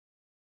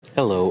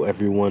Hello,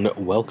 everyone.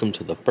 Welcome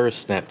to the first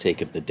Snap Take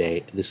of the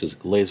day. This is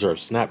Glazer of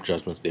Snap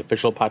Judgments, the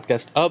official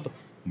podcast of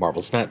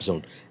Marvel Snap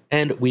Zone.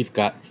 And we've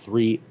got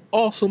three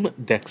awesome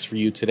decks for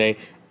you today,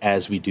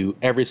 as we do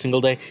every single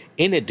day.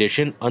 In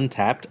addition,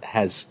 Untapped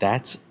has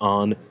stats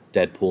on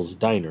Deadpool's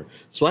Diner.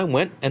 So I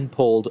went and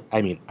pulled,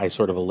 I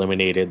sort of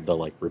eliminated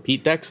the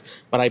repeat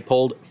decks, but I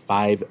pulled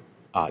five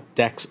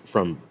decks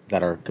from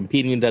that are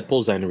competing in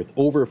Deadpool's Diner with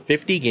over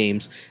 50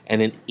 games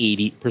and an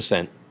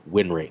 80%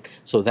 win rate.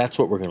 So that's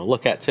what we're going to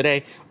look at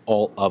today,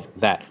 all of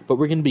that. But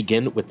we're going to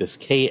begin with this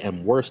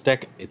KM Worst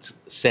deck. It's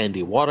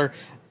Sandy Water.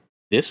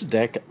 This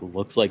deck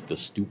looks like the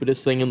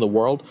stupidest thing in the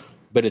world,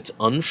 but it's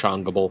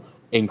unshangable,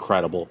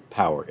 incredible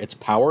power. It's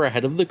power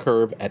ahead of the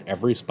curve at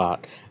every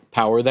spot,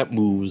 power that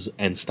moves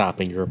and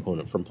stopping your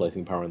opponent from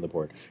placing power on the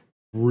board.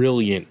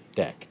 Brilliant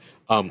deck.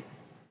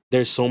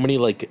 There's so many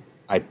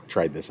I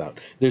tried this out.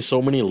 There's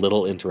so many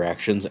little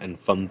interactions and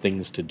fun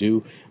things to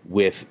do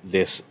with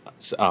this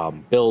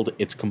build.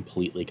 It's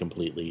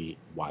completely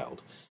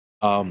wild.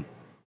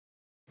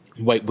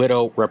 White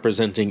Widow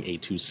representing a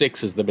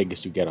 2/6 is the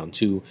biggest you get on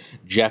 2.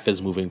 Jeff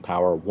is moving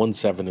power.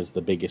 1/7 is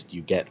the biggest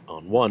you get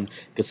on 1.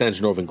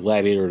 Cassandra Nova and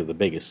Gladiator are the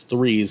biggest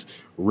 3s.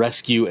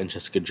 Rescue and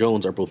Jessica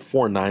Jones are both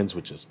 4/9s,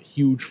 which is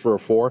huge for a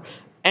 4.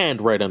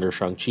 And right under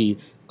Shang-Chi,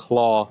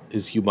 Claw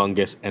is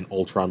humongous, and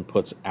Ultron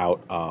puts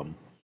out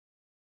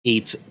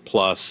 8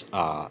 plus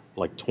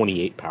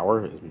 28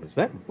 power. Is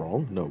that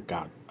wrong? No,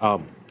 God.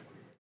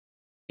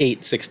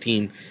 8,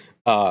 16,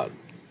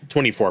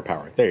 24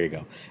 power. There you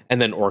go.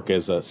 And then Orca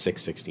is a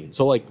 6/16.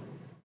 So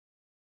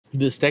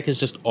this deck is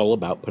just all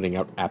about putting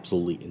out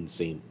absolutely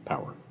insane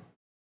power.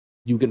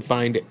 You can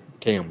find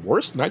KM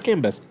Worst, not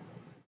KM Best,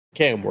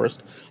 KM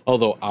Worst,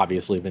 although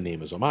obviously the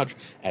name is homage,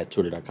 at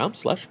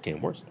twitter.com/KM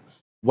Worst.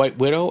 White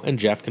Widow and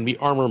Jeff can be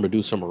Armor,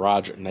 Medusa,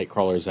 Mirage,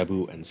 Nightcrawler,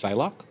 Zebu, and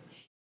Psylocke.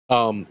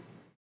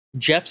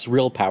 Jeff's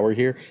real power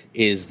here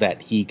is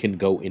that he can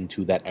go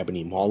into that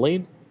Ebony Maw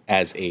lane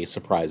as a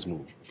surprise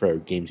move for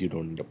games you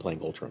don't end up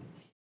playing Ultron.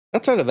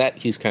 Outside of that,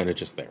 he's kind of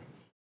just there.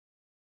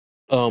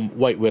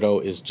 White Widow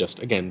is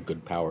just, again,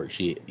 good power.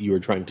 You are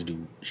trying to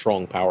do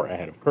strong power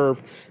ahead of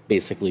curve,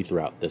 basically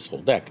throughout this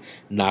whole deck.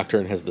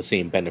 Nocturne has the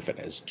same benefit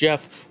as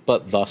Jeff,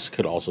 but thus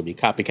could also be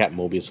Copycat,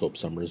 Mobius, Hope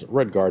Summers,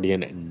 Red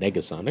Guardian,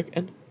 Negasonic,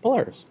 and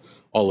Polaris.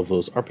 All of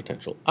those are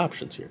potential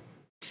options here.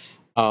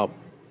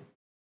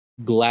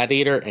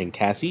 Gladiator and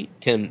Cassie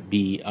can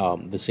be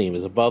the same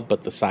as above,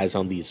 but the size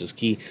on these is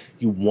key.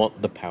 You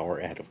want the power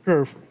ahead of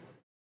curve,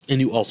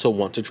 and you also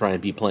want to try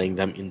and be playing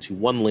them into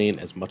one lane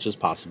as much as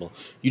possible.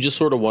 You just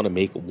sort of want to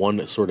make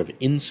one sort of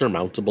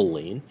insurmountable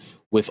lane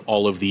with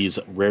all of these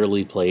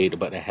rarely played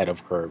but ahead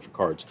of curve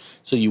cards.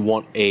 So you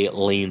want a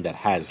lane that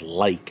has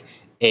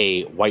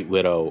a White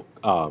Widow,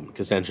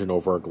 Cassandra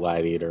Nova,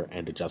 Gladiator,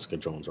 and a Jessica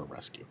Jones or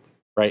Rescue.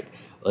 Right?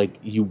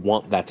 You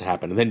want that to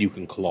happen, and then you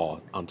can Claw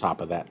on top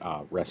of that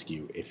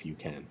Rescue if you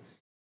can.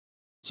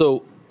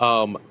 So,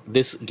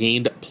 this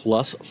gained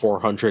plus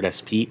 400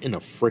 SP in a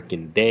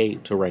freaking day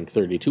to rank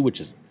 32,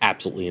 which is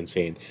absolutely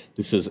insane.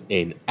 This is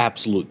an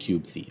absolute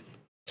cube thief.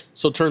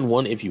 So, turn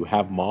 1, if you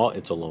have Maw,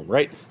 it's alone,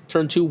 right?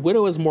 Turn 2,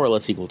 Widow is more or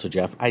less equal to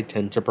Jeff. I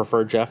tend to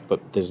prefer Jeff,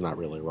 but there's not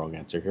really a wrong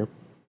answer here.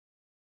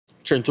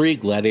 Turn 3,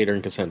 Gladiator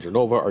and Cassandra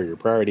Nova are your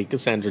priority.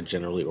 Cassandra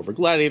generally over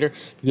Gladiator,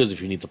 because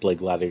if you need to play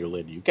Gladiator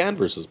later, you can,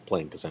 versus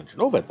playing Cassandra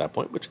Nova at that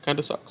point, which kind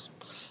of sucks.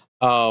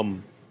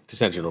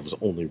 Cassandra Nova is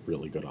only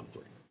really good on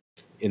 3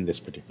 in this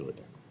particular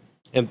deck,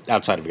 and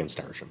outside of against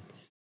arishem.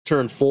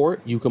 Turn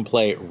 4, you can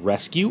play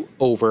Rescue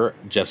over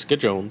Jessica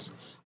Jones,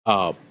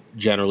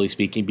 generally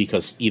speaking,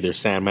 because either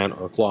Sandman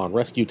or Claw on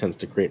Rescue tends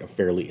to create a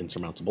fairly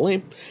insurmountable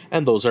aim,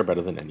 and those are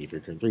better than any of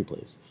your turn 3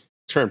 plays.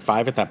 Turn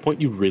 5, at that point,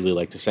 you'd really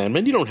like to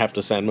Sandman. You don't have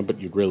to Sandman, but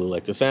you'd really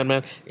like to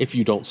Sandman. If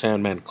you don't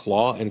Sandman,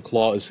 Claw, and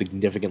Claw is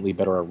significantly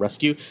better at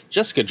Rescue.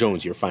 Jessica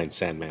Jones, you're fine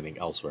Sandmanning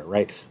elsewhere,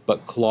 right?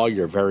 But Claw,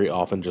 you're very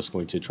often just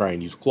going to try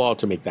and use Claw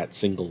to make that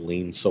single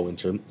lane so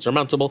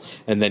insurmountable,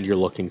 and then you're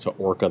looking to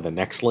Orca the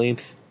next lane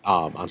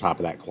on top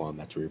of that Claw, and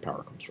that's where your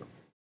power comes from.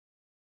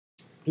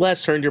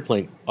 Last turn, you're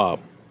playing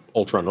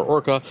Ultron or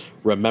Orca.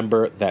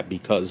 Remember that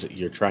because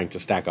you're trying to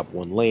stack up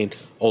one lane,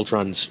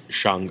 Ultron's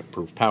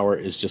Shang-proof power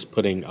is just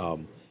putting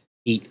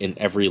 8 in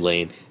every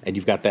lane, and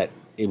you've got that,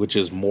 which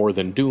is more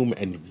than Doom,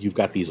 and you've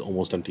got these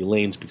almost empty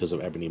lanes because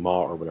of Ebony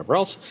Maw or whatever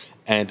else,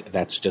 and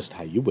that's just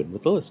how you win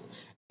with the list.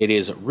 It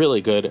is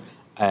really good,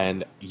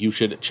 and you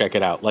should check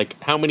it out.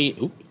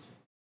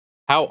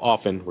 How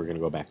often, we're going to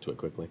go back to it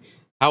quickly,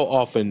 how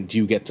often do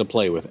you get to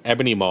play with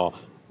Ebony Maw,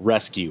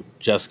 Rescue,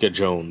 Jessica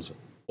Jones,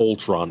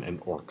 Ultron,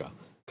 and Orca?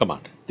 Come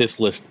on, this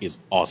list is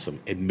awesome.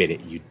 Admit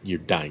it, you're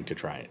dying to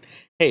try it.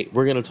 Hey,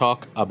 we're going to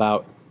talk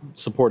about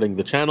supporting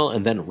the channel.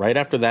 And then right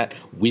after that,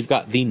 we've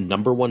got the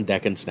 #1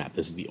 deck in Snap.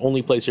 This is the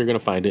only place you're going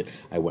to find it.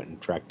 I went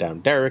and tracked down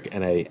Derek,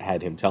 and I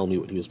had him tell me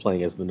what he was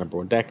playing as the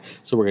 #1 deck.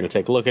 So we're going to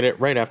take a look at it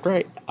right after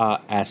I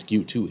ask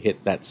you to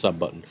hit that sub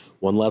button.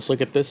 One last look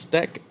at this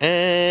deck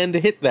and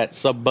hit that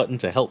sub button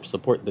to help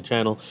support the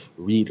channel.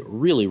 We'd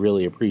really,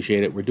 really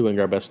appreciate it. We're doing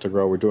our best to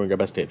grow. We're doing our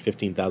best to hit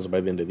 15,000 by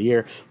the end of the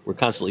year. We're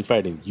constantly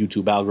fighting the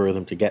YouTube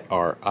algorithm to get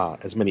our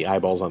as many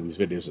eyeballs on these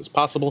videos as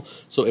possible.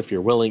 So if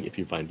you're willing, if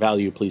you find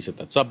value, please hit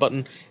that sub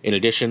button. In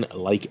addition,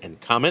 like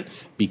and comment,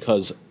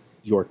 because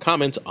your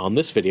comments on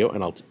this video,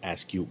 and I'll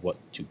ask you what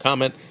to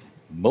comment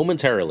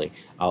momentarily.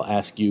 I'll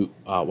ask you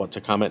what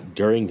to comment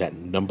during that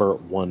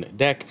 #1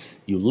 deck.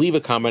 You leave a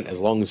comment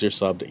as long as you're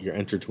subbed, you're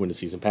entered to win a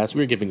season pass.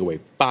 We're giving away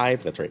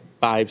 5, that's right,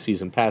 5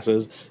 season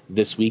passes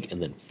this week and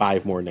then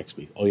 5 more next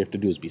week. All you have to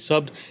do is be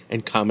subbed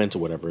and comment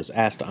whatever is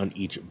asked on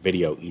each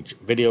video. Each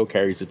video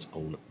carries its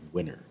own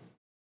winner.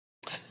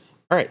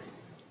 All right.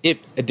 In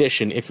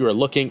addition, if you are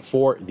looking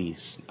for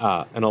these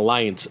an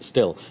alliance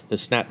still, the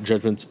Snap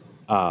Judgments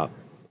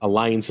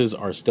alliances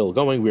are still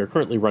going. We are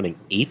currently running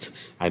 8.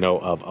 I know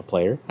of a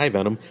player, hi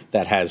Venom,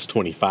 that has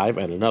 25,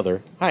 and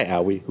another, hi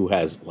Owie, who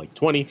has like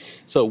 20.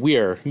 So we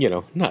are,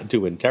 not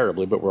doing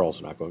terribly, but we're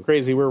also not going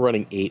crazy. We're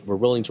running 8. We're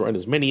willing to run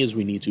as many as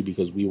we need to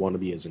because we want to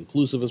be as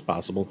inclusive as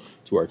possible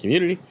to our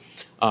community.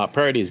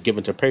 Priority is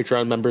given to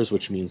Patreon members,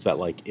 which means that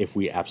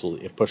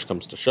if push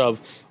comes to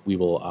shove, we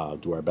will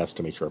do our best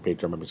to make sure our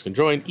Patreon members can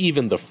join,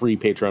 even the free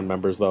Patreon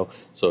members though.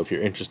 So if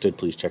you're interested,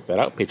 please check that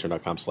out,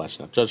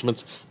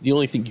 patreon.com/snapjudgments. The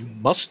only thing you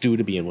must do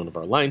to be in one of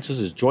our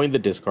alliances is join the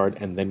Discord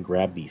and then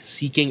grab the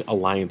Seeking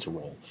Alliance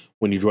role.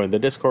 When you join the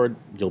Discord,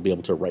 you'll be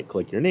able to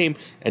right-click your name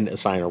and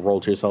assign a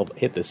role to yourself,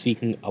 hit the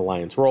Seeking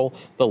Alliance role.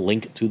 The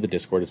link to the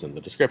Discord is in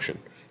the description.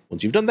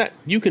 Once you've done that,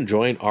 you can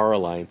join our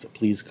alliance.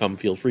 Please come,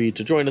 feel free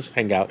to join us,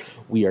 hang out.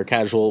 We are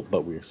casual,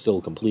 but we're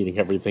still completing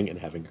everything and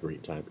having a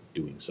great time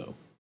doing so.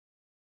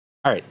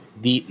 All right,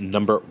 the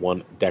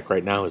 #1 deck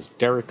right now is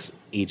Derek's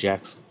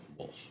Ajax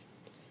Wolf.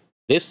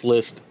 This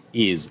list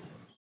is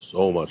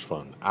so much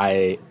fun.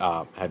 I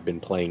have been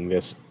playing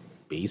this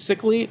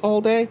basically all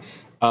day.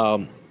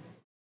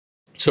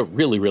 So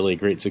really, really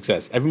great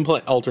success. I've been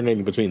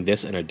alternating between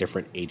this and a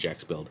different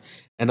Ajax build.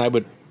 And I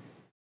would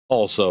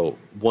also,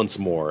 once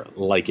more,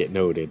 like it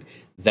noted,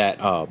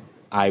 that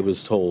I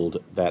was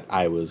told that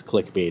I was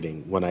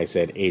clickbaiting when I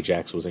said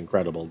Ajax was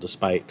incredible,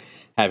 despite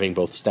having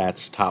both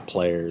stats, top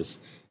players,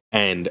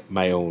 and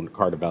my own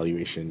card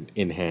evaluation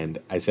in hand.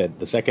 I said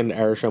the second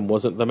arishem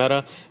wasn't the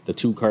meta. The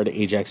 2-card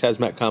Ajax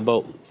Hazmat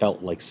combo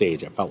felt like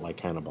Sage. It felt like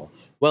Cannibal.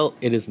 Well,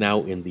 it is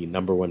now in the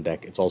 #1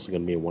 deck. It's also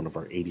going to be one of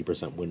our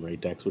 80% win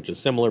rate decks, which is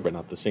similar but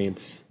not the same.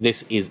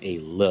 This is a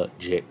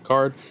legit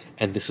card,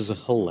 and this is a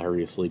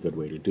hilariously good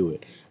way to do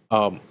it.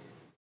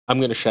 I'm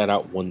going to shout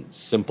out one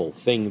simple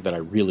thing that I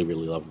really,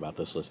 really love about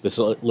this list. This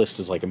list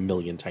is like a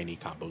million tiny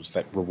combos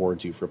that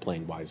rewards you for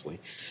playing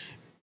wisely.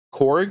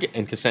 Korg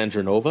and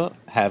Cassandra Nova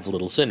have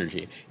little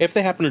synergy. If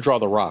they happen to draw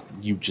the rock,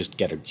 you just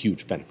get a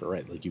huge benefit,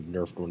 right? Like you've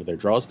nerfed one of their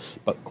draws,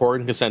 but Korg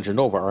and Cassandra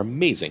Nova are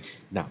amazing.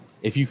 Now,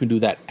 if you can do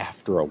that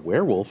after a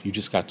werewolf, you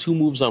just got 2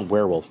 moves on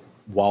werewolf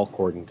while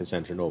Korg and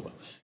Cassandra Nova.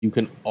 You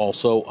can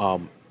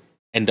also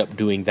end up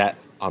doing that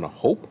on a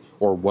hope,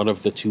 or one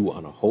of the 2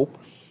 on a hope,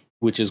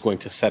 which is going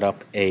to set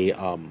up a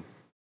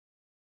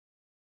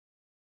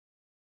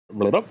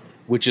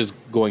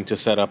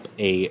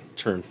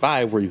turn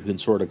 5 where you can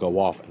sort of go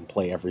off and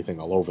play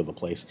everything all over the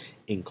place,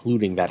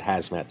 including that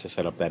hazmat to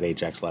set up that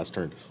Ajax last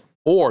turn.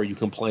 Or you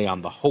can play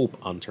on the hope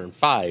on turn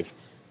 5,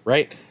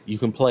 right? You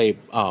can play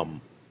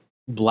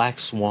Black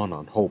Swan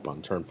on hope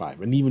on turn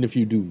 5, and even if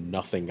you do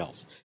nothing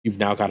else, you've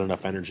now got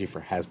enough energy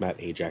for hazmat,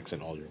 Ajax,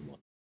 and all your money.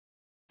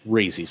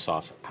 Crazy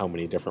sauce how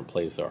many different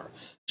plays there are.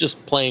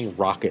 Just playing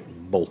Rocket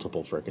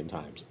multiple frickin'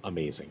 times.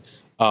 Amazing.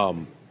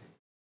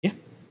 Yeah.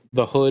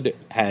 The Hood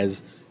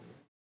has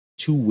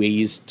 2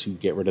 ways to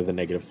get rid of the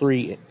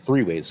 -3.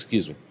 3 ways,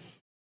 excuse me.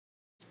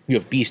 You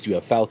have Beast, you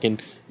have Falcon,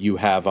 you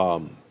have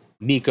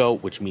Nico,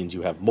 which means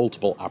you have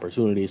multiple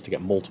opportunities to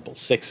get multiple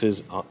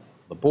 6s on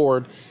the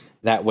board.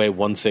 That way,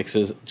 1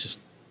 6s, just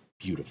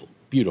beautiful,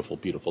 beautiful,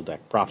 beautiful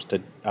deck. Props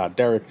to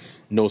Derek.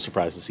 No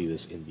surprise to see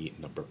this in the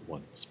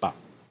 #1 spot.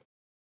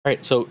 All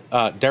right, so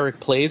Derek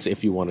plays.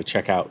 If you want to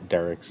check out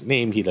Derek's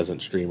name, he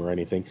doesn't stream or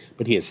anything,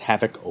 but he is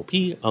Havoc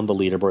OP on the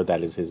leaderboard.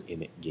 That is his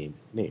in-game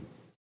name.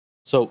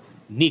 So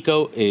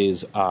Nico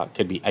is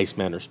could be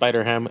Iceman or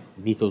Spider-Ham.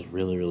 Nico's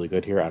really, really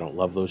good here. I don't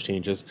love those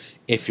changes.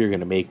 If you're going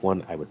to make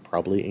one, I would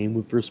probably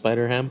aim for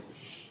Spider-Ham.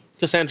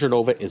 Cassandra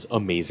Nova is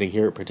amazing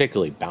here,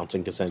 particularly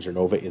bouncing Cassandra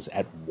Nova is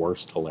at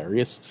worst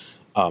hilarious.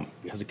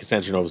 Because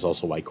Cassandra Nova is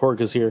also why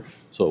Korg is here.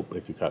 So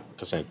if you got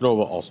Cassandra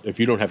Nova, also if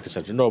you don't have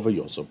Cassandra Nova,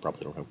 you also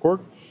probably don't have Korg.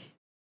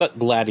 But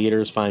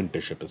Gladiator is fine,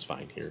 Bishop is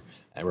fine here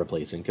at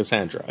replacing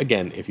Cassandra.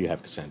 Again, if you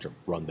have Cassandra,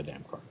 run the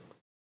damn card.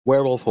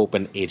 Werewolf, Hope,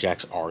 and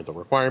Ajax are the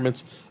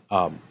requirements.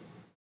 I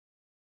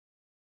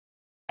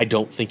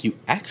don't think you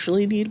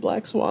actually need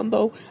Black Swan,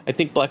 though. I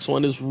think Black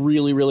Swan is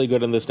really, really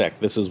good in this deck.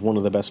 This is one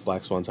of the best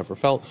Black Swans ever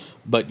felt,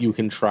 but you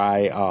can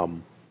try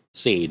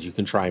Sage, you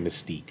can try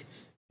Mystique,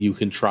 you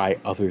can try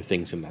other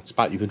things in that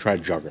spot, you can try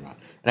Juggernaut.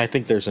 And I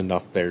think there's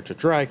enough there to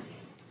try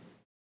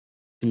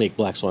to make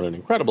Black Swan an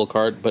incredible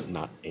card, but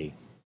not a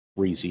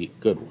crazy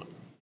good one.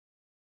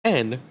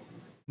 And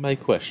my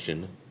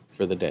question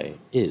for the day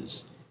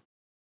is,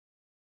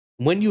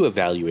 when you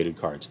evaluated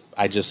cards,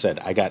 I just said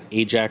I got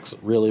Ajax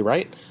really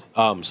right.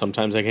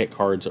 Sometimes I get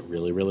cards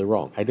really, really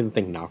wrong. I didn't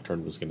think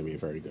Nocturne was going to be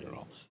very good at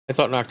all. I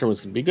thought Nocturne was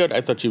going to be good.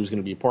 I thought she was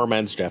going to be poor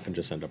man's Jeff and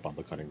just end up on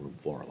the cutting room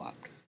floor a lot.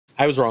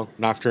 I was wrong.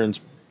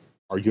 Nocturne's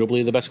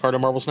arguably the best card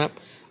on Marvel Snap.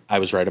 I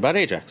was right about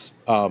Ajax.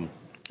 I'm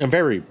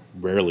very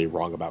rarely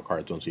wrong about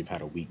cards once we've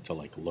had a week to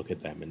like look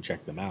at them and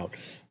check them out.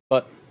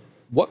 But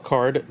what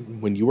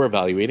card, when you were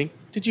evaluating,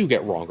 did you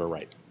get wrong or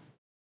right?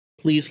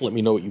 Please let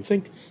me know what you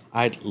think.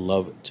 I'd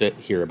love to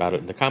hear about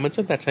it in the comments,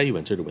 and that's how you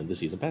enter to win the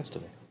Season Pass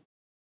today.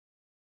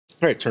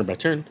 All right, turn by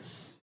turn.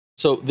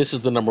 So this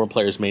is the #1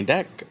 player's main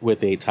deck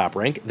with a top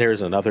rank.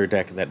 There's another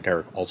deck that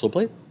Derek also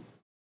played.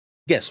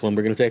 Guess when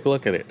we're going to take a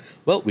look at it?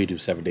 Well, we do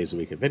 7 days a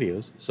week of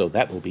videos, so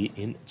that will be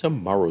in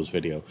tomorrow's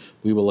video.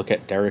 We will look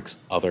at Derek's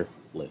other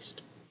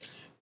list.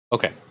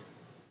 Okay.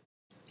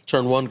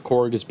 Turn 1,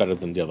 Korg is better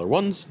than the other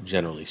ones,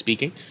 generally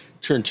speaking.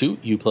 Turn 2,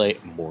 you play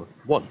more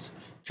ones.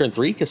 Turn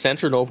 3,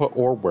 Cassandra Nova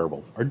or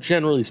Werewolf are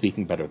generally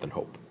speaking better than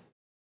Hope.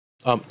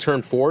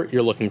 Turn 4,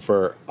 you're looking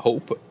for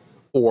Hope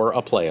or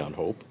a play on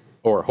Hope,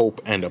 or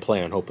Hope and a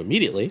play on Hope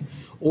immediately,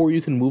 or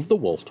you can move the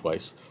Wolf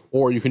twice,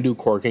 or you can do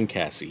Korg and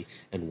Cassie,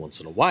 and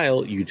once in a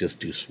while, you just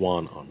do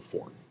Swan on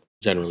 4.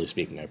 Generally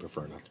speaking, I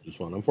prefer not to do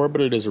Swan on 4,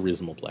 but it is a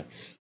reasonable play.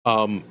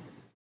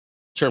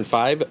 Turn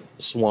 5,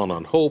 Swan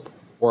on Hope,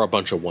 or a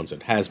bunch of ones in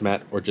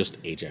Hazmat, or just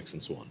Ajax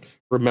and Swan.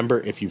 Remember,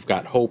 if you've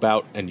got Hope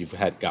out and you've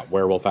got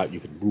Werewolf out, you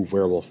can move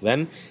Werewolf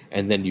then,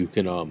 and then you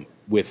can,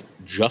 with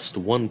just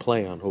one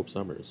play on Hope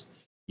Summers,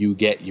 you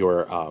get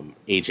your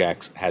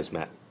Ajax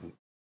Hazmat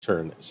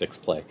turn 6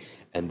 play,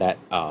 and that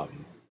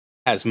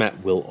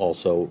Hazmat will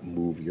also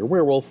move your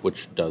Werewolf,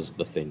 which does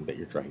the thing that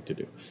you're trying to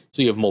do.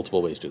 So you have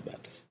multiple ways to do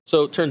that.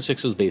 So turn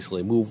 6 is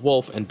basically move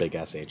Wolf and big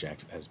ass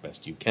Ajax as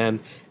best you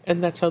can,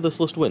 and that's how this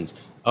list wins.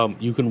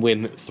 You can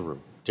win through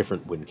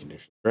different win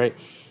conditions, right?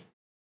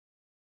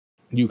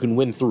 You can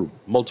win through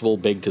multiple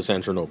big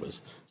Cassandra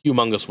Novas.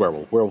 Humongous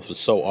Werewolf. Werewolf is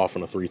so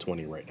often a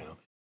 320 right now.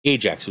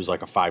 Ajax, who's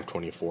like a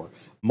 524.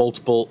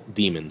 Multiple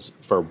demons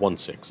for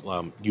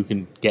 1/6. You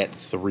can get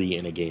 3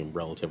 in a game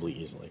relatively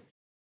easily.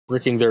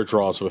 Bricking their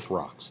draws with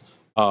rocks.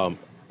 And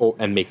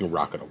making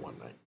Rocket a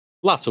 1/9.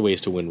 Lots of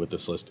ways to win with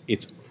this list.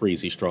 It's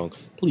crazy strong.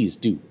 Please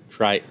do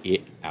try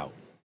it out.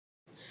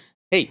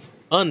 Hey,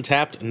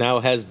 Untapped now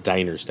has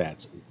Diner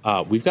stats.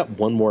 We've got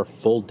one more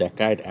full deck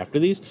guide after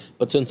these,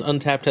 but since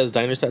Untapped has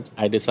Diner stats,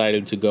 I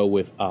decided to go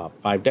with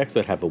 5 decks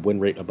that have a win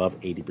rate above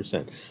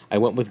 80%. I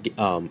went with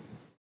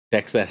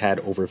decks that had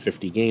over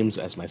 50 games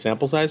as my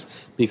sample size,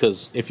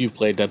 because if you've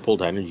played Deadpool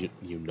Diner,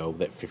 you know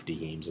that 50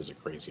 games is a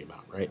crazy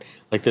amount, right?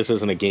 Like, this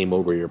isn't a game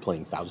mode where you're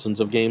playing thousands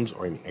of games,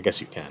 or I mean, I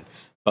guess you can,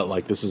 but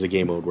like, this is a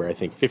game mode where I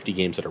think 50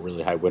 games at a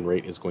really high win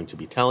rate is going to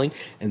be telling,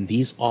 and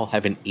these all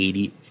have an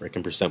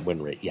 80%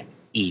 win rate. Yeah,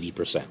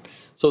 80%.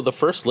 So the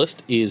first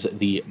list is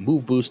the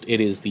Move Boost.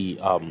 It is the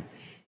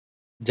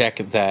deck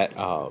that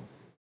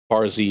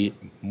Parry,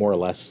 more or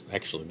less,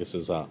 actually, this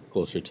is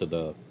closer to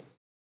the,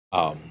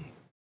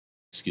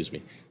 excuse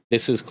me,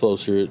 this is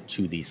closer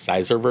to the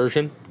Sizer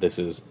version. This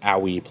is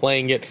Owie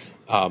playing it.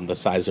 The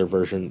Sizer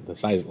version,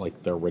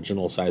 the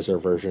original Sizer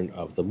version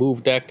of the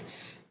Move deck.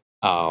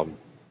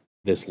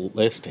 This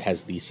list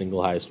has the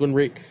single highest win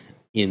rate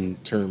in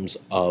terms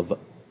of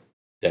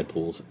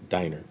Deadpool's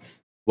Diner.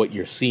 What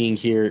you're seeing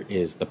here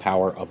is the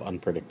power of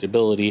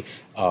unpredictability.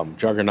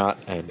 Juggernaut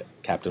and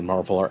Captain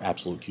Marvel are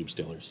absolute cube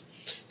stealers.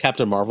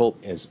 Captain Marvel,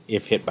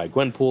 if hit by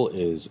Gwenpool,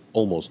 is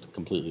almost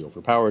completely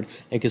overpowered,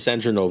 and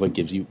Cassandra Nova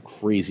gives you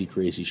crazy,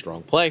 crazy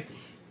strong play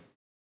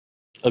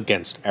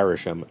against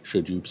arishem,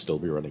 should you still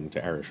be running into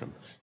arishem.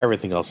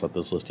 Everything else about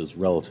this list is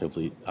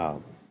relatively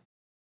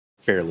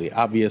fairly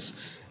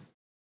obvious.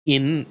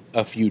 In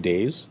a few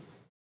days,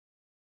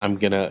 I'm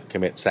going to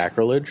commit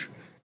sacrilege,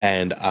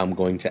 and I'm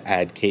going to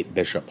add Kate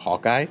Bishop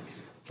Hawkeye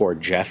for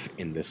Jeff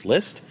in this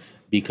list,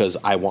 because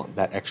I want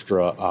that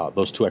extra,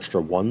 those 2 extra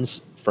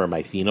ones for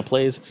my Thena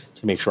plays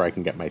to make sure I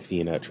can get my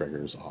Thena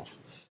triggers off.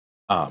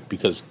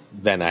 Because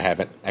then I have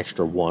an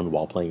extra 1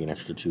 while playing an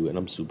extra 2, and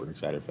I'm super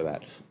excited for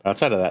that. But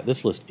outside of that,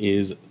 this list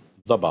is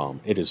the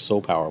bomb. It is so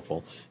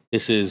powerful.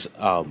 This is,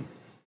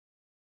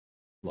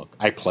 look,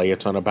 I play a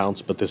ton of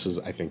bounce, but this is,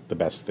 I think, the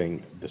best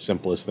thing, the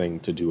simplest thing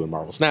to do in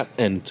Marvel Snap,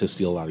 and to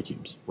steal a lot of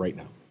cubes right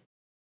now.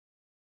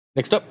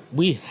 Next up,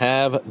 we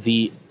have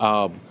the,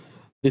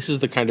 this is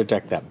the kind of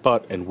deck that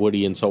Butt and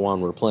Woody and so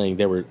on were playing.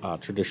 They were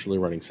traditionally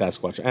running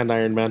Sasquatch and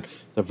Iron Man.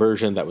 The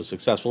version that was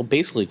successful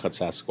basically cut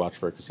Sasquatch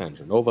for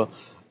Cassandra Nova.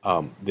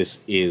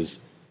 This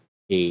is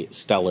a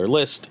stellar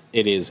list.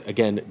 It is,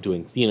 again,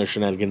 doing Thena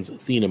shenanigans.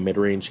 Thena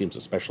midrange seems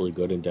especially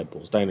good in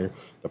Deadpool's Diner.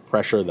 The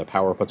pressure, the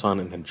power puts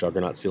on, and then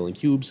Juggernaut stealing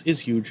cubes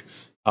is huge.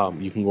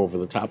 You can go over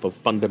the top of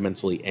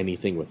fundamentally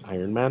anything with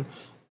Iron Man.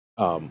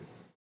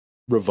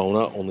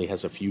 Ravonna only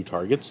has a few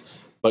targets,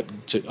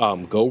 But to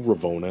go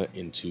Ravonna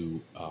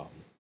into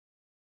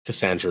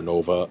Cassandra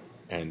Nova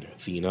and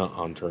thena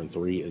on turn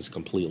 3 is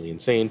completely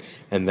insane,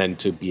 and then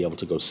to be able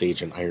to go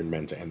Sage and Iron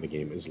Man to end the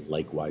game is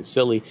likewise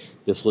silly.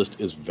 This list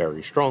is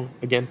very strong.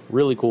 Again,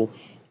 really cool.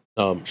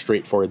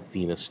 Straightforward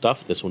thena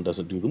stuff. This one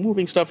doesn't do the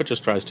moving stuff, it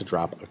just tries to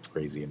drop a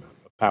crazy amount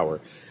of power.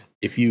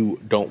 If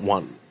you don't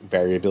want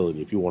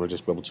variability, if you want to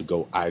just be able to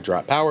go I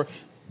drop power,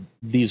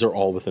 these are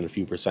all within a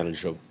few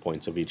percentage of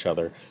points of each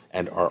other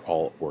and are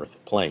all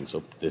worth playing.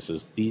 So this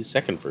is the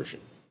second version.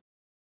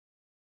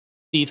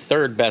 The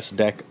third best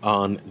deck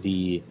on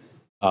the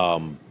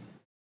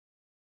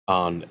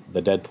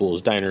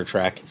Deadpool's Diner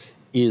track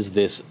is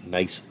this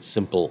nice,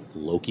 simple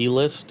Loki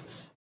list.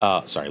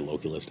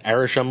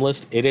 Arishem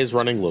list. It is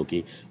running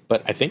Loki,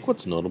 but I think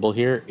what's notable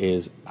here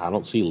is I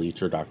don't see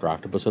Leech or Dr.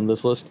 Octopus in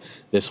this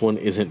list. This one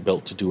isn't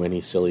built to do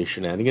any silly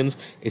shenanigans.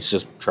 It's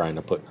just trying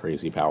to put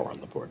crazy power on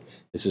the board.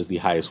 This is the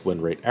highest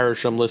win rate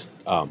Arishem list.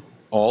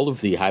 All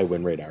of the high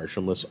win rate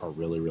Arishem lists are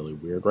really, really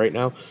weird right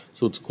now,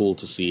 so it's cool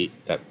to see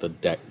that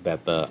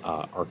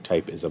the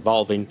archetype is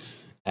evolving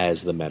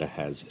as the meta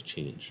has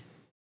changed.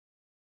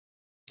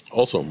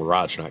 Also,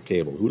 Mirage, not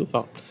Cable. Who'd have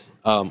thought?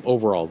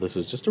 Overall, this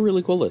is just a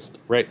really cool list,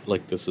 right?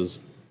 Like, this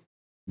is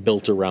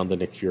built around the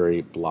Nick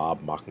Fury,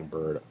 Blob,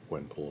 Mockingbird,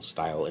 Gwenpool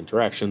style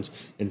interactions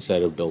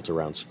instead of built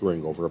around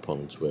screwing over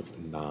opponents with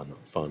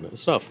non-fun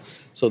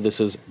stuff. So this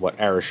is what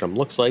Arishem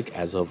looks like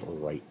as of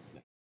right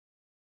now.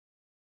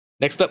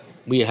 Next up,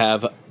 we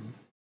have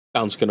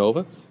Bounce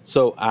Canova.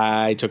 So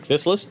I took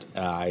this list,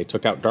 I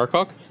took out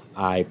Darkhawk,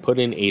 I put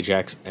in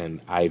Ajax,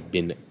 and I've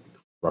been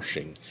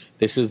crushing.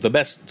 This is the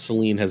best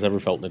Selene has ever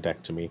felt in a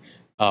deck to me.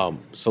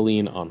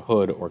 Selene on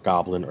Hood or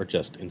Goblin are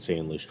just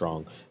insanely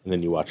strong, and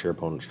then you watch your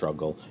opponent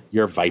struggle.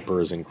 Your Viper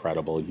is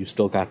incredible. You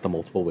still got the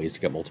multiple ways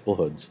to get multiple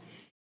hoods.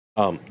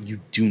 You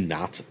do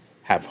not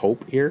have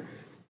hope here,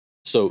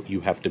 so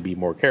you have to be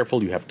more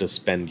careful. You have to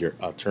spend your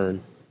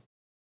turn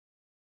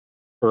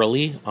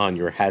early on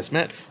your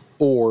Hazmat,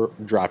 or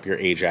drop your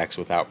Ajax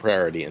without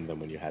priority, and then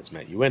when you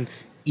Hazmat, you win.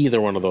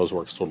 Either one of those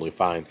works totally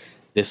fine.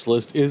 This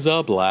list is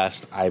a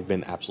blast. I've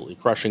been absolutely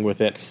crushing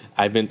with it.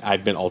 I've been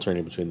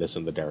alternating between this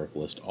and the Derek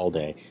list all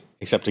day,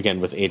 except again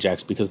with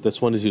Ajax, because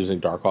this one is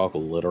using Darkhawk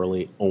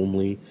literally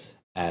only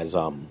as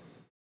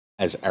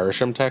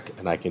Arishem tech,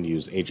 and I can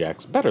use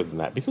Ajax better than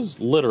that because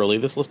literally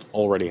this list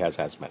already has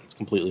Hazmat. It's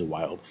completely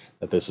wild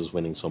that this is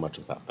winning so much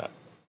without that.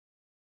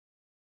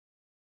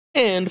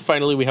 And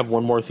finally, we have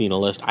one more thena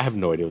list. I have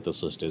no idea what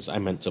this list is. I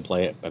meant to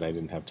play it, but I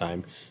didn't have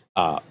time.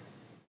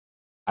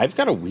 I've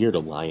got a weird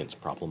alliance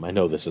problem. I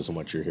know this isn't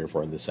what you're here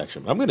for in this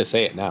section, but I'm going to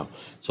say it now.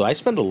 So I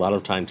spend a lot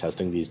of time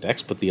testing these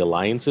decks, but the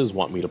alliances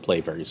want me to play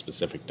very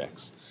specific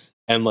decks.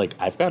 And like,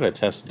 I've got to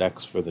test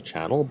decks for the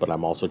channel, but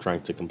I'm also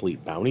trying to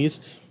complete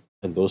bounties,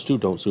 and those two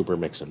don't super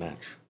mix and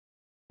match.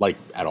 Like,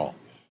 at all.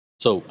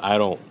 So I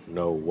don't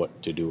know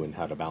what to do and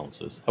how to balance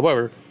this.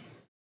 However,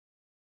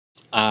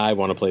 I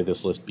want to play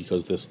this list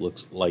because this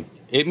looks like,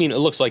 it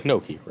looks like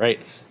Noki, right?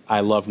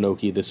 I love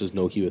Noki. This is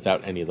Noki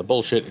without any of the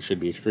bullshit. It should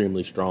be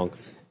extremely strong,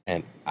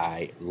 and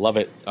I love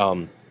it.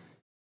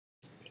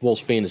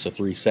 Wolfsbane is a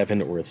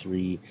 3/7 or a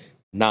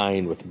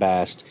 3/9 with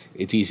Bast.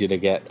 It's easy to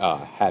get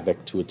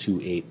Havoc to a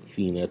 2/8,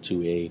 Thena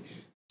to a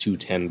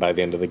 2/10 by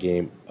the end of the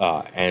game.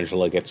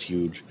 Angela gets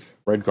huge.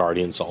 Red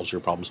Guardian solves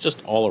your problems.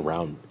 Just all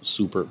around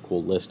super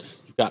cool list.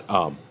 You've got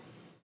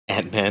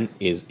Ant-Man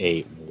is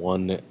a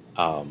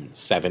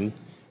 1/7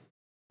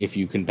 if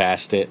you can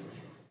Bast it,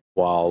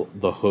 while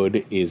the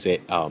Hood is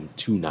at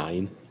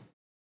 2/9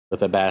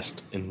 with a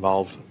Bast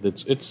involved.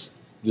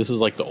 This is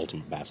like the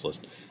ultimate Bast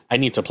list. I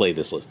need to play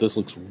this list. This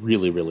looks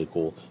really, really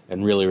cool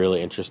and really,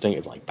 really interesting.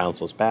 It's like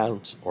Bounceless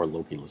Bounce or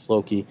Loki-less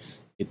Loki.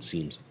 It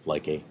seems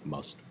like a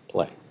must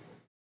play.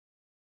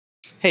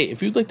 Hey,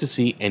 if you'd like to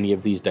see any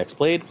of these decks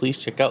played, please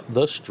check out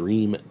the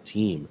stream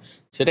team.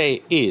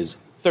 Today is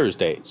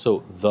Thursday, so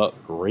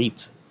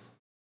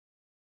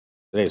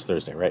Today's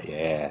Thursday, right?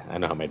 Yeah, I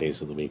know how my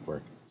days of the week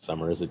work.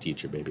 Summer is a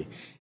teacher, baby.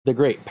 The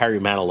great Parry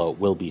Manilow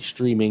will be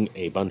streaming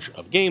a bunch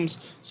of games,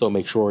 so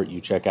make sure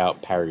you check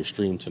out Parry's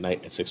stream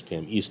tonight at 6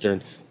 p.m.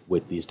 Eastern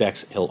with these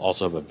decks. He'll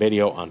also have a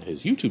video on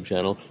his YouTube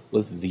channel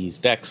with these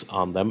decks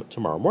on them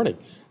tomorrow morning.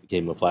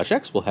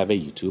 GamingwithFlashX will have a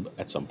YouTube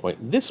at some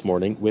point this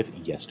morning with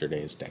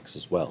yesterday's decks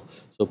as well,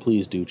 so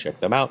please do check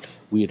them out.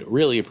 We'd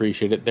really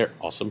appreciate it. They're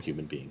awesome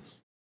human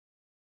beings.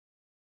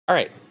 All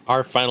right,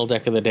 our final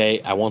deck of the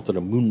day. I wanted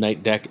a Moon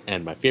Knight deck,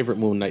 and my favorite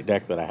Moon Knight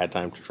deck that I had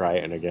time to try,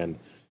 and again,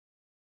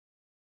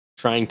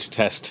 trying to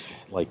test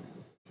like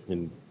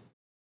in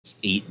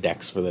 8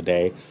 decks for the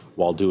day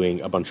while doing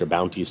a bunch of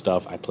bounty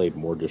stuff. I played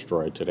more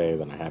Destroy today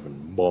than I have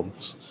in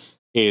months.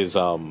 Is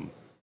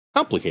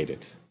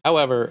complicated.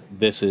 However,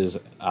 this is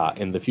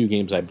in the few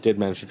games I did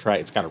manage to try,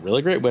 it's got a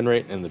really great win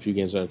rate, and the few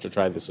games I managed to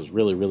try, this is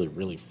really, really,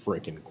 really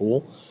freaking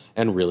cool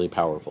and really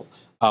powerful.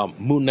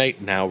 Moon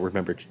Knight now,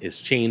 remember,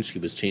 is changed. He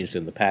was changed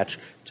in the patch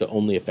to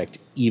only affect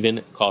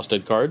even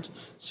costed cards.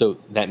 So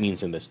that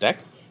means in this deck,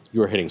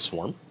 you're hitting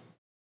Swarm.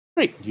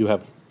 Great, you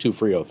have 2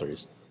 free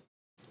O3s.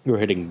 You're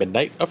hitting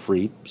Midnight, a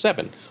free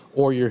 7.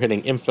 Or you're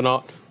hitting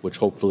Infinite, which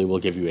hopefully will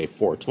give you a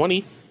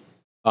 420,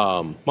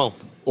 well,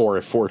 or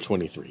a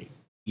 423.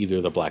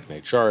 Either the Black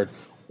Knight Shard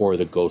or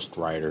the Ghost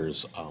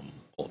Rider's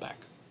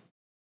pullback.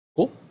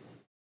 Cool.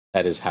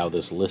 That is how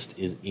this list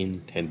is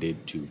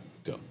intended to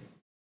go.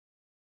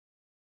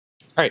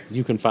 Alright,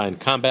 you can find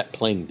Combat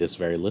playing this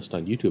very list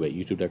on YouTube at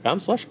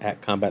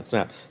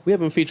youtube.com/@CombatSnap. We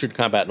haven't featured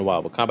Combat in a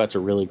while, but Combat's a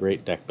really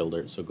great deck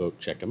builder, so go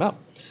check him out.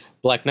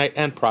 Black Knight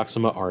and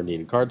Proxima are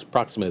needed cards.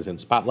 Proxima is in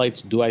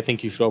Spotlights. Do I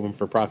think you should open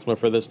for Proxima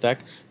for this deck?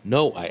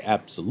 No, I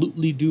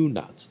absolutely do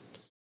not.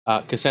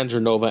 Cassandra,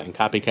 Nova, and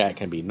Copycat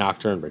can be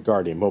Nocturne, Red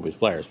Guardian, Mobius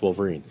Players,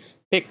 Wolverine.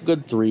 Pick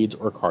good 3s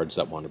or cards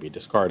that want to be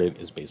discarded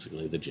is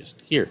basically the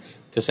gist here.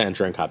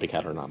 Cassandra and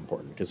Copycat are not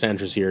important.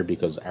 Cassandra's here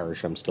because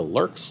arishem still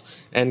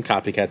lurks, and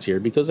Copycat's here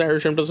because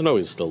arishem doesn't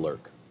always still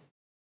lurk.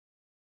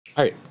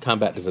 Alright,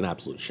 Combat is an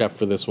absolute chef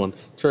for this one.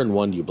 Turn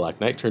 1, you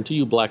Black Knight. Turn 2,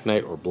 you Black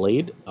Knight or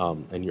Blade,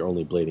 and you're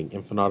only blading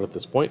Infinite at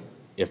this point,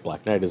 if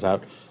Black Knight is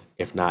out.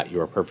 If not,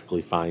 you are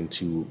perfectly fine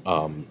to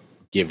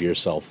give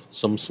yourself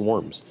some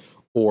Swarms,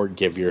 or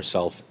give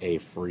yourself a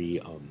free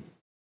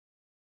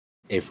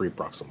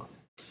Proxima.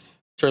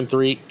 Turn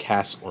 3,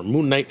 Cass or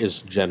Moon Knight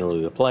is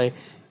generally the play.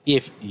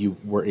 If you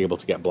were able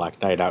to get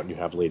Black Knight out and you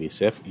have Lady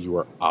Sif, you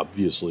are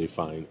obviously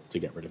fine to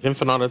get rid of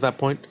Infinite at that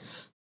point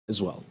as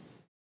well.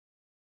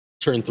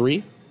 Turn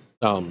 3,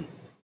 turn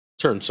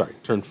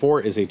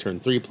 4 is a turn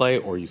 3 play,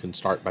 or you can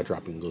start by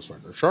dropping Ghost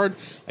Rider or Shard.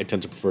 I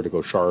tend to prefer to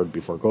go Shard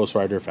before Ghost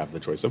Rider if I have the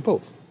choice of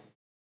both.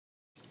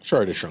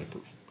 Shard is shrunk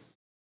proof.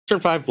 Turn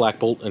 5, Black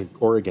Bolt,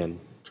 or again,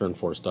 turn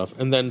 4 stuff,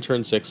 and then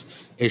turn 6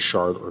 is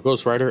Shard or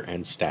Ghost Rider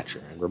and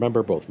Stature. And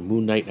remember, both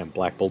Moon Knight and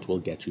Black Bolt will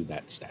get you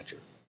that Stature.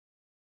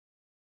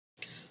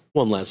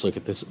 One last look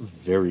at this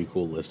very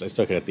cool list. I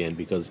stuck it at the end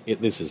because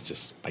this is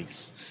just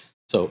spice.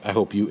 So I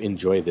hope you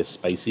enjoy this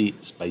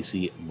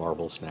spicy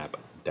Marvel Snap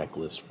deck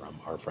list from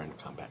our friend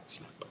Combat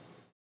Snap.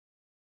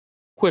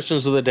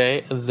 Questions of the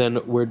day, then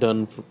we're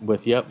done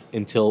with you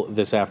until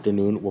this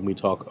afternoon when we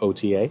talk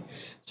OTA.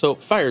 So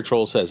Fire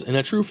Troll says, in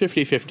a true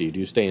 50-50, do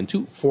you stay in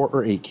 2, 4,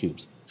 or 8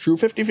 cubes? True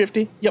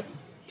 50-50? Yep.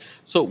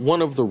 So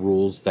one of the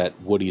rules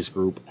that Woody's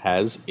group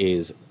has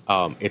is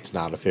it's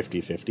not a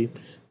 50-50,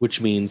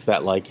 which means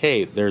that, like,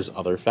 hey, there's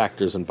other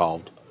factors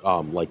involved,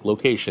 like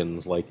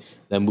locations, like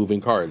them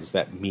moving cards,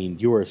 that mean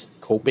you're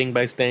coping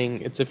by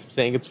saying it's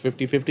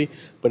 50-50.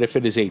 But if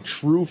it is a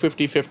true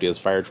 50-50, as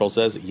Fire Troll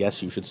says,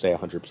 yes, you should stay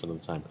 100% of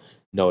the time.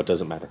 No, it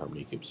doesn't matter how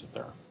many cubes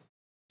there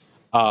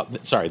are.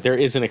 Sorry, there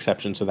is an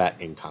exception to that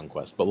in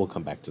Conquest, but we'll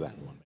come back to that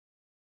in 1 minute.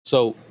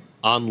 So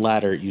on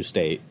ladder, you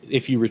stay.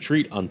 If you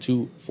retreat on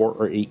 2, 4,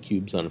 or 8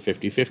 cubes on a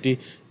 50-50,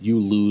 you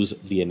lose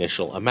the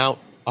initial amount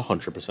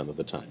 100% of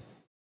the time.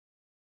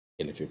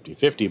 In a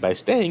 50-50, by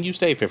staying, you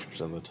stay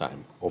 50% of the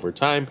time. Over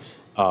time,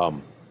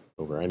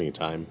 over any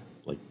time,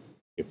 like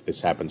if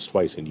this happens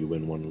twice and you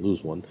win 1 and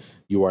lose 1,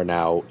 you are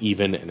now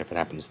even, and if it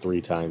happens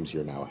 3 times,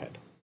 you're now ahead.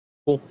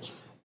 Cool.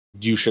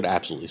 You should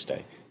absolutely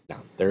stay.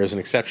 Now, there is an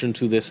exception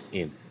to this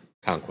in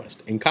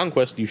Conquest. In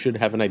Conquest, you should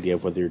have an idea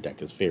of whether your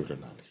deck is favored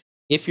or not.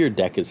 If your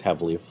deck is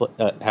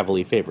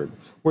heavily favored,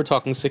 we're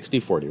talking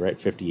 60-40, right?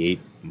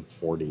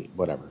 58-40,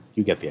 whatever.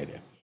 You get the idea.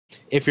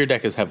 If your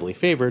deck is heavily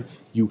favored,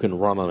 you can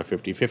run on a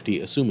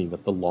 50-50, assuming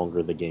that the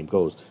longer the game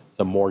goes,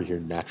 the more your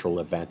natural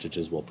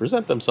advantages will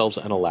present themselves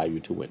and allow you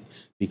to win,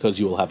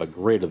 because you will have a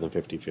greater than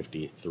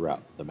 50-50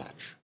 throughout the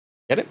match.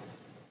 Get it?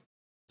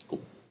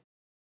 Cool.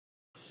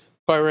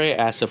 Parry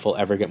asks if we'll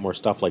ever get more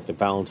stuff like the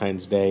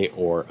Valentine's Day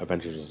or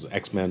Avengers vs.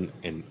 X-Men,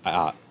 and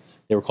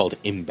they were called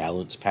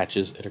imbalance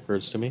patches, it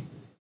occurs to me.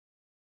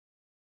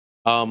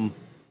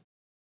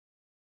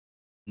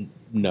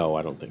 No,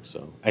 I don't think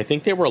so. I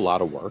think they were a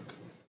lot of work.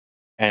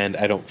 And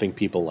I don't think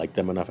people liked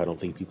them enough. I don't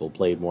think people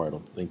played more. I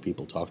don't think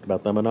people talked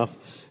about them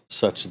enough,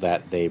 such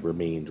that they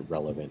remained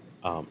relevant.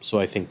 So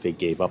I think they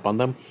gave up on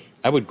them.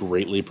 I would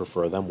greatly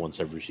prefer them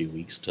once every few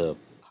weeks to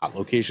hot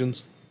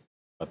locations,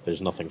 but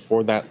there's nothing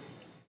for that.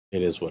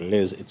 It is what it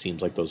is. It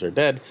seems like those are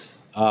dead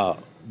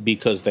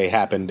because they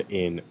happened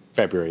in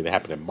February, they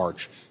happened in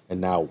March,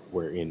 and now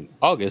we're in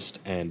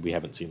August, and we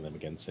haven't seen them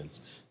again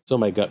since. So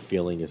my gut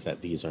feeling is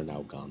that these are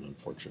now gone,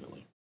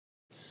 unfortunately.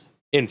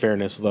 In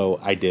fairness, though,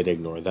 I did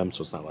ignore them,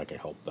 so it's not like I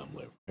helped them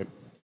live, right?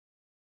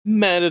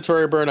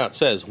 Mandatory Burnout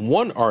says,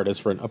 one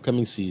artist for an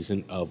upcoming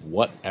season of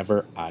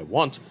Whatever I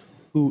Want.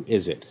 Who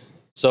is it?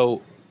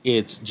 So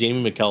it's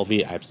Jamie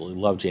McKelvey. I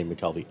absolutely love Jamie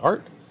McKelvey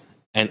art,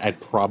 and I'd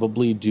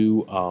probably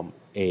do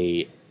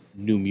a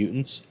New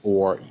Mutants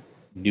or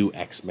New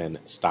X-Men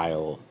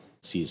style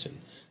season.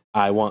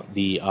 I want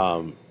the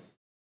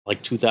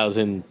like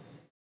 2000,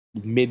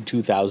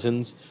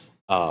 mid-2000s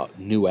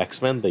New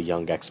X-Men, the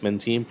young X-Men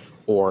team,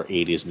 or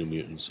 80s New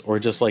Mutants, or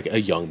just like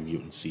a Young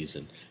Mutant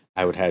season.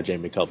 I would have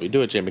Jamie McKelvey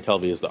do it. Jamie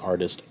McKelvey is the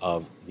artist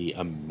of the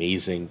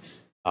amazing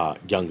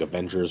Young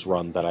Avengers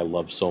run that I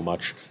love so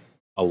much,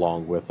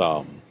 along with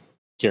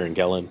Kieran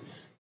Gillen,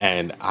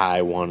 and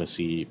I want to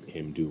see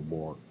him do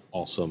more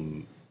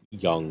awesome,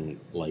 young,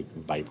 like,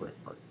 vibrant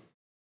art.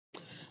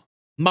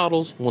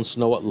 Models wants to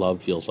know what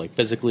love feels like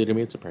physically to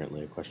me. It's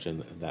apparently a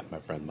question that my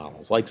friend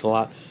Models likes a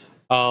lot.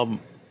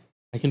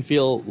 I can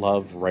feel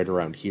love right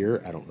around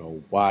here. I don't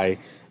know why.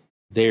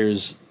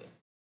 There's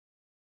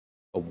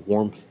a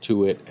warmth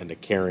to it and a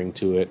caring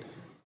to it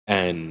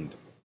and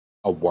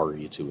a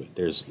worry to it.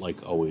 There's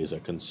like always a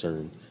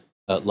concern,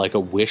 like a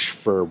wish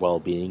for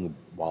well-being,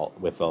 while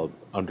with a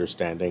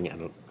understanding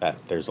and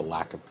that there's a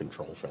lack of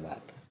control for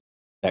that.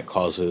 That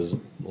causes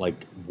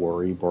like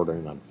worry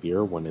bordering on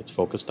fear when it's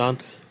focused on.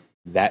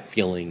 That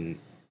feeling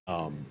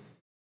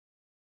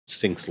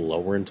sinks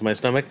lower into my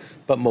stomach,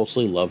 but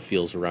mostly love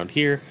feels around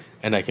here,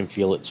 and I can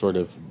feel it sort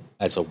of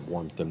as a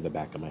warmth in the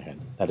back of my head.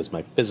 That is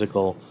my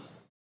physical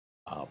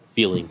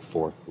feeling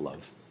for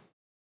love.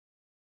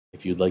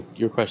 If you'd like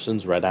your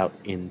questions read out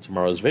in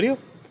tomorrow's video,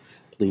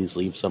 please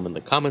leave some in the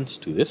comments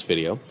to this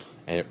video,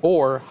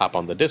 or hop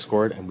on the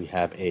Discord and we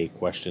have a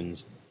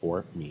questions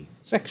for me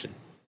section.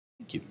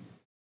 Thank you.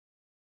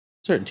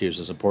 Certain tiers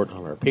of support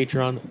on our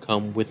Patreon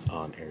come with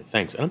on-air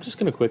thanks. And I'm just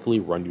going to quickly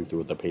run you through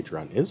what the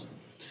Patreon is.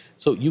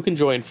 So you can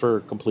join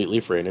for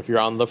completely free. And if you're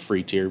on the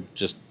free tier,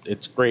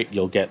 it's great.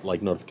 You'll get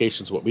like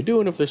notifications of what we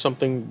do. And if there's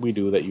something we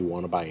do that you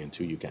want to buy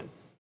into, you can.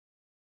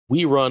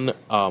 We run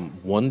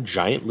one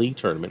giant league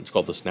tournament. It's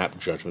called the Snap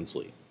Judgments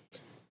League.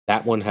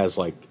 That one has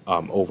like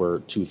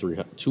over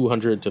 200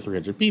 to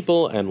 300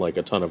 people and like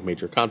a ton of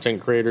major content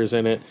creators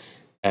in it.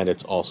 And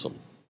it's awesome.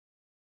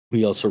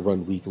 We also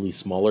run weekly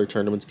smaller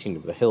tournaments, King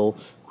of the Hill,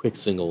 quick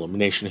single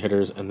elimination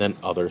hitters, and then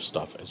other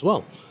stuff as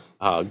well.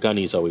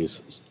 Gunny's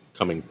always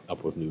coming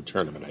up with new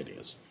tournament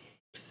ideas.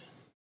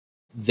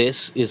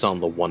 This is on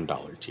the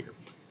 $1 tier.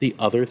 The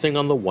other thing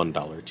on the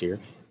 $1 tier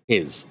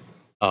is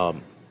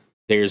I'm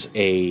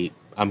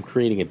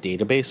creating a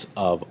database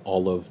of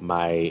all of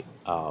my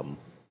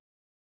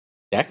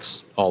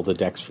decks, all the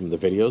decks from the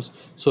videos.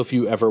 So if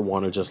you ever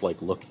want to just like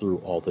look through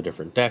all the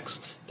different decks,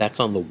 that's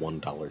on the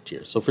 $1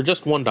 tier. So for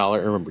just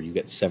 $1, remember you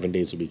get 7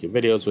 days a week of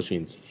videos, which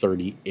means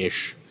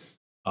 30-ish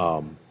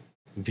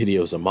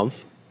videos a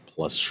month,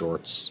 plus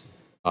shorts,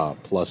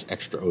 plus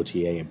extra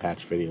OTA and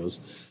patch videos.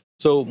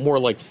 So more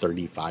like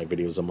 35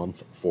 videos a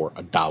month for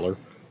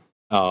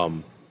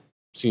 $1.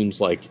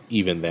 Seems like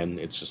even then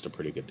it's just a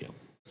pretty good deal.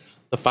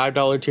 The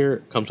 $5 tier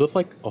comes with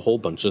like a whole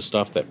bunch of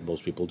stuff that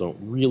most people don't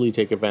really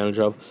take advantage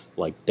of,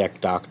 like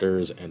deck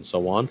doctors and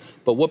so on.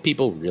 But what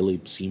people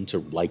really seem to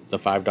like the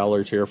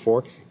 $5 tier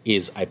for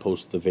is I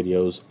post the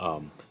videos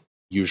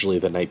usually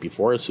the night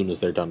before, as soon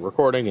as they're done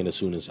recording, and as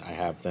soon as I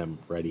have them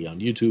ready on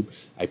YouTube,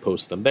 I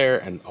post them there,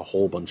 and a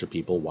whole bunch of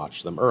people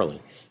watch them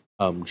early.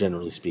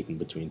 Generally speaking,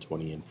 between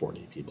 20 and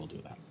 40 people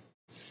do that.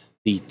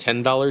 The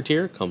 $10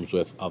 tier comes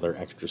with other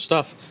extra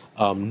stuff.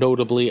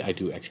 Notably, I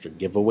do extra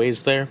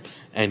giveaways there.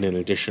 And in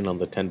addition, on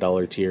the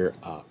 $10 tier,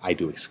 I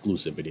do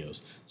exclusive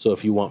videos. So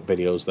if you want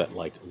videos that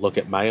like look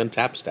at my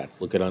untapped stats,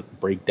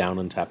 break down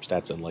untapped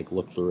stats and like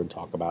look through and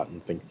talk about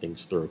and think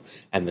things through,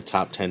 and the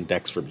top 10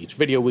 decks from each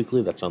video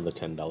weekly, that's on the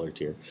 $10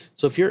 tier.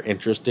 So if you're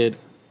interested,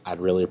 I'd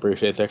really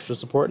appreciate the extra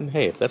support. And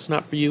hey, if that's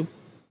not for you,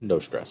 no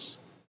stress.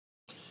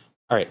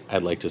 All right,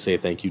 I'd like to say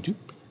thank you to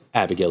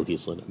Abigail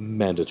Giesland,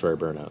 Mandatory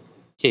Burnout,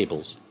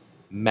 Cables,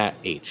 Matt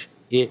H,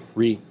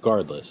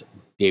 Irregardless,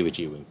 David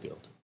G.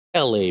 Wingfield,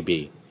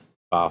 LAB,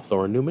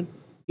 FaThorNewman,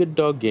 Good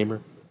Dog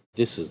Gamer,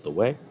 This Is the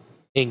Way,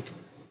 Inc.,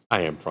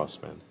 I Am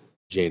Frostman,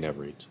 Jane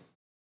Everett,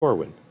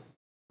 Corwin,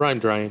 Brian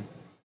Dryan,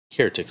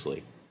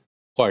 Caretixley,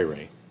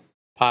 Poiré,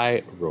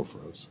 Pi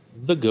Rofros,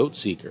 The Goat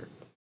Seeker,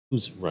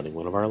 who's running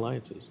one of our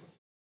alliances.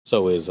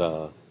 So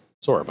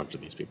are a bunch of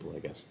these people, I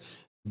guess.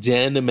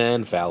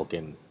 Denman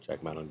Falcon,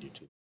 check him out on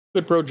YouTube.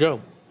 Good Pro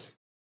Joe,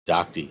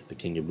 Docty, the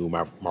king of new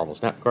Marvel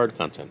Snap card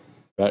content.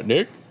 Fat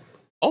Nick,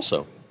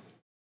 also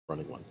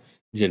running one.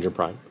 Ginger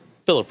Prime,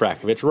 Philip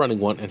Rakovich, running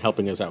one and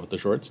helping us out with the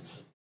shorts.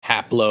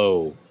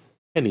 Haplo,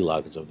 Kenny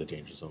Loggins of the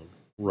Danger Zone.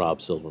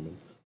 Rob Silverman,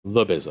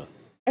 The Bizza,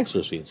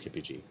 Exorcy and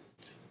Skippy G.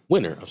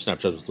 Winner of Snap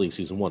Judgments League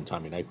Season 1,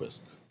 Tommy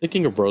Nyquist. The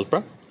King of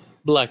Brosbrough,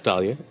 Black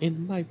Dahlia,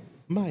 in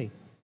my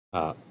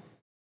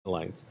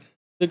alliance.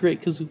 The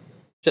Great Kazoo,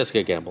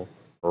 Jessica Gamble,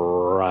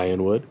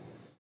 Ryan Wood,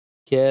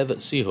 Kev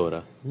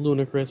Sihora,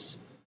 Lunacris,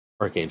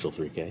 Archangel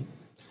 3K,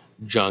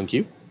 John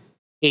Q,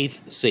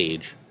 8th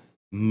Sage,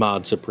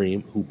 Mod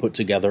Supreme, who put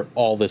together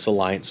all this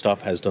Alliance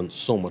stuff, has done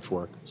so much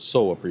work,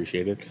 so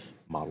appreciated.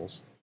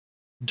 Models.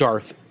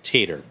 Darth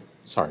Tater,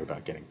 sorry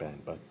about getting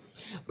banned, but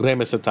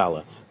Remus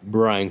Atala,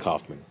 Brian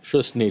Kaufman,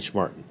 Tristan H.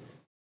 Martin.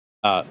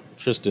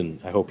 Tristan,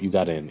 I hope you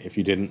got in. If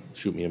you didn't,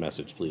 shoot me a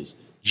message, please.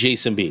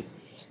 Jason B,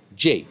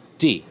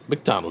 J.D.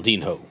 McDonald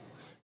Dean Ho,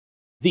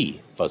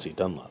 The Fuzzy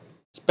Dunlop,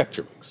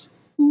 Spectrumix,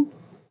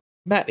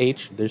 Matt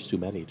H, there's 2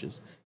 Matt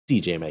H's,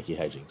 DJ Mackie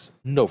Hijinks,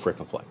 No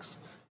Frickin' Flex,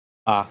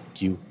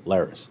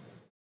 Laris,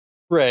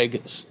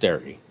 Greg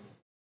Sterry,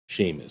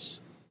 Seamus,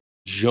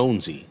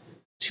 Jonesy,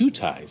 2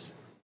 Ties,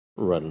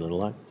 running an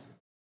alliance,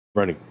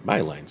 running my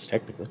alliance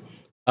technically,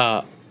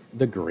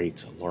 the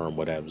great Lauren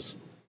Whatevs,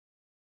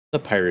 the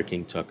Pirate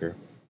King Tuccrr,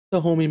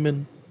 the Homie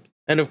Man,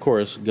 and of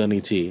course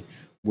Gunny T,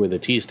 where the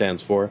T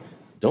stands for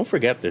Don't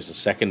forget there's a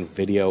second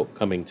video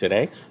coming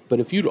today, but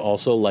if you'd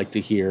also like to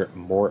hear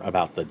more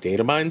about the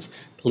data mines,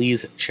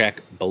 please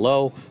check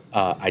below.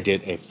 I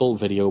did a full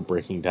video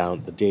breaking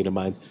down the data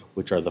mines,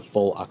 which are the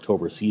full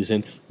October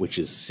season, which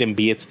is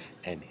symbiotes.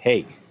 And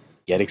hey,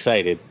 get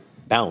excited,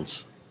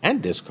 Bounce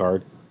and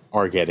Discard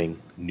are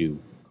getting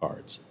new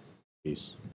cards. Peace.